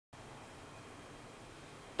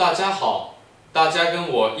大家好，大家跟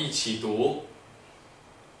我一起读。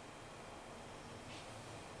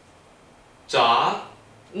炸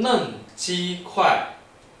嫩鸡块，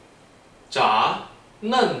炸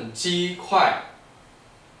嫩鸡块，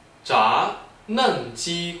炸嫩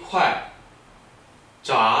鸡块，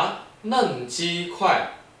炸嫩鸡块。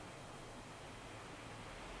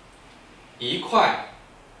一块，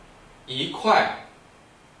一块。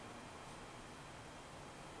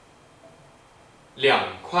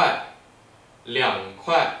两块，两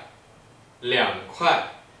块，两块。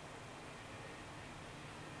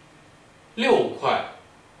六块，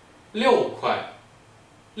六块，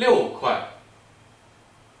六块。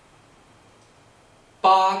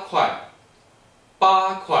八块，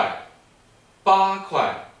八块，八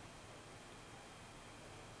块。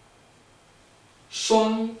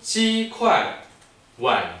双鸡块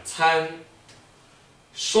晚餐，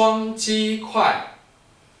双鸡块，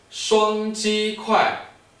双鸡块，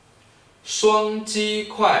双鸡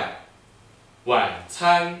块。晚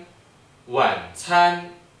餐，晚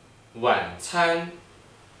餐，晚餐。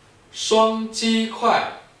双鸡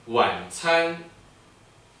块晚餐。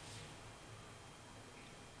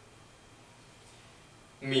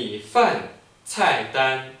米饭菜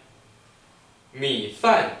单，米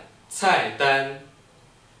饭菜单，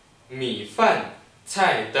米饭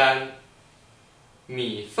菜单，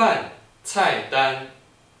米饭菜单，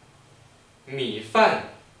米饭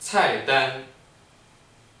菜单。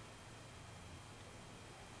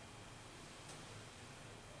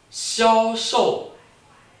销售，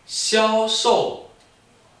销售，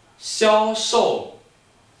销售。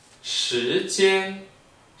时间，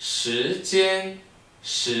时间，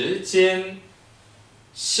时间。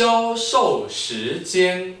销售时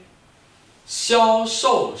间，销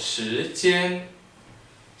售时间，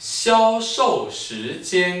销售时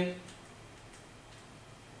间。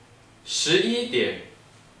11点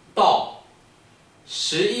到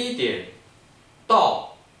，11点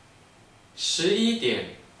到，11点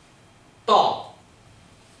到。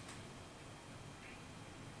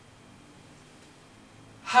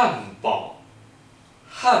汉堡，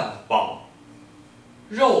汉堡。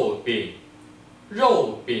肉饼，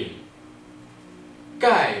肉饼。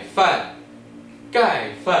盖饭，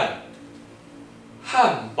盖饭。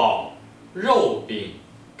汉堡，肉饼，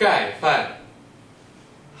盖饭。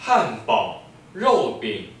汉堡，肉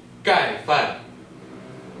饼，盖饭。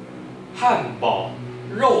汉堡，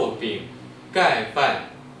肉饼，盖饭。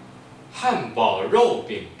汉堡，肉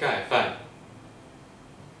饼，盖饭。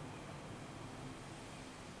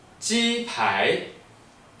鸡排，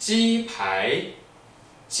鸡排，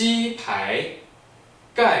鸡排。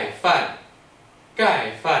盖饭，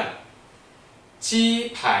盖饭。鸡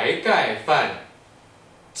排盖饭，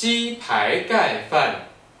鸡排盖饭，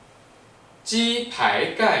鸡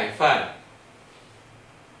排盖饭。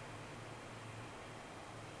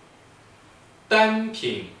单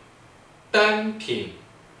品，单品，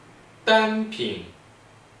单品，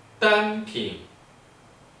单品。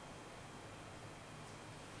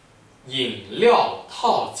饮料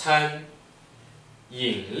套餐，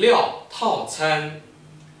饮料套餐，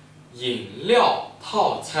饮料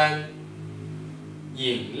套餐，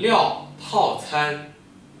饮料套餐。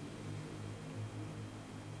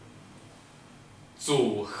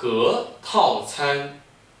组合套餐，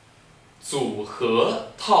组合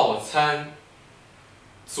套餐，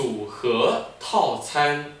组合套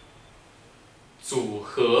餐，组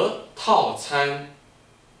合套餐。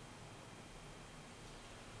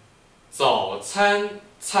早餐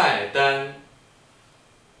菜单，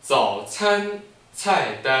早餐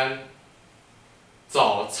菜单，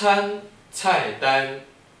早餐菜单，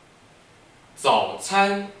早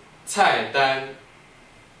餐菜单，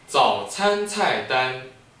早餐菜单。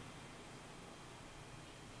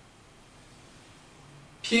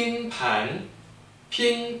拼盘，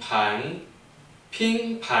拼盘，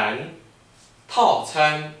拼盘。套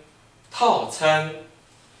餐，套餐。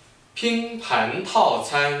拼盘套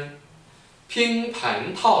餐，拼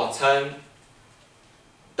盘套餐。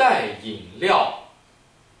带饮料，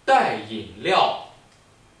带饮料，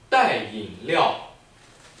带饮料。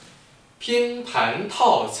拼盘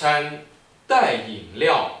套餐，带饮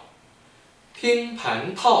料。拼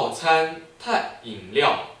盘套餐，带饮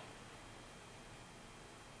料。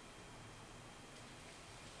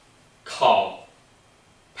烤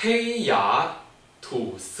胚芽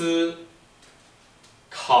吐司，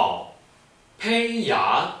烤胚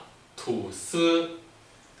芽吐司，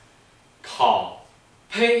烤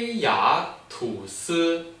胚芽吐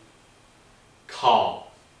司，烤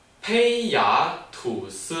胚芽吐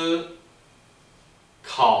司，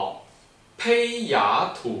烤胚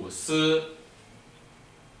芽吐司。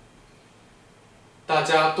大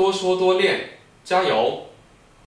家多说多练，加油！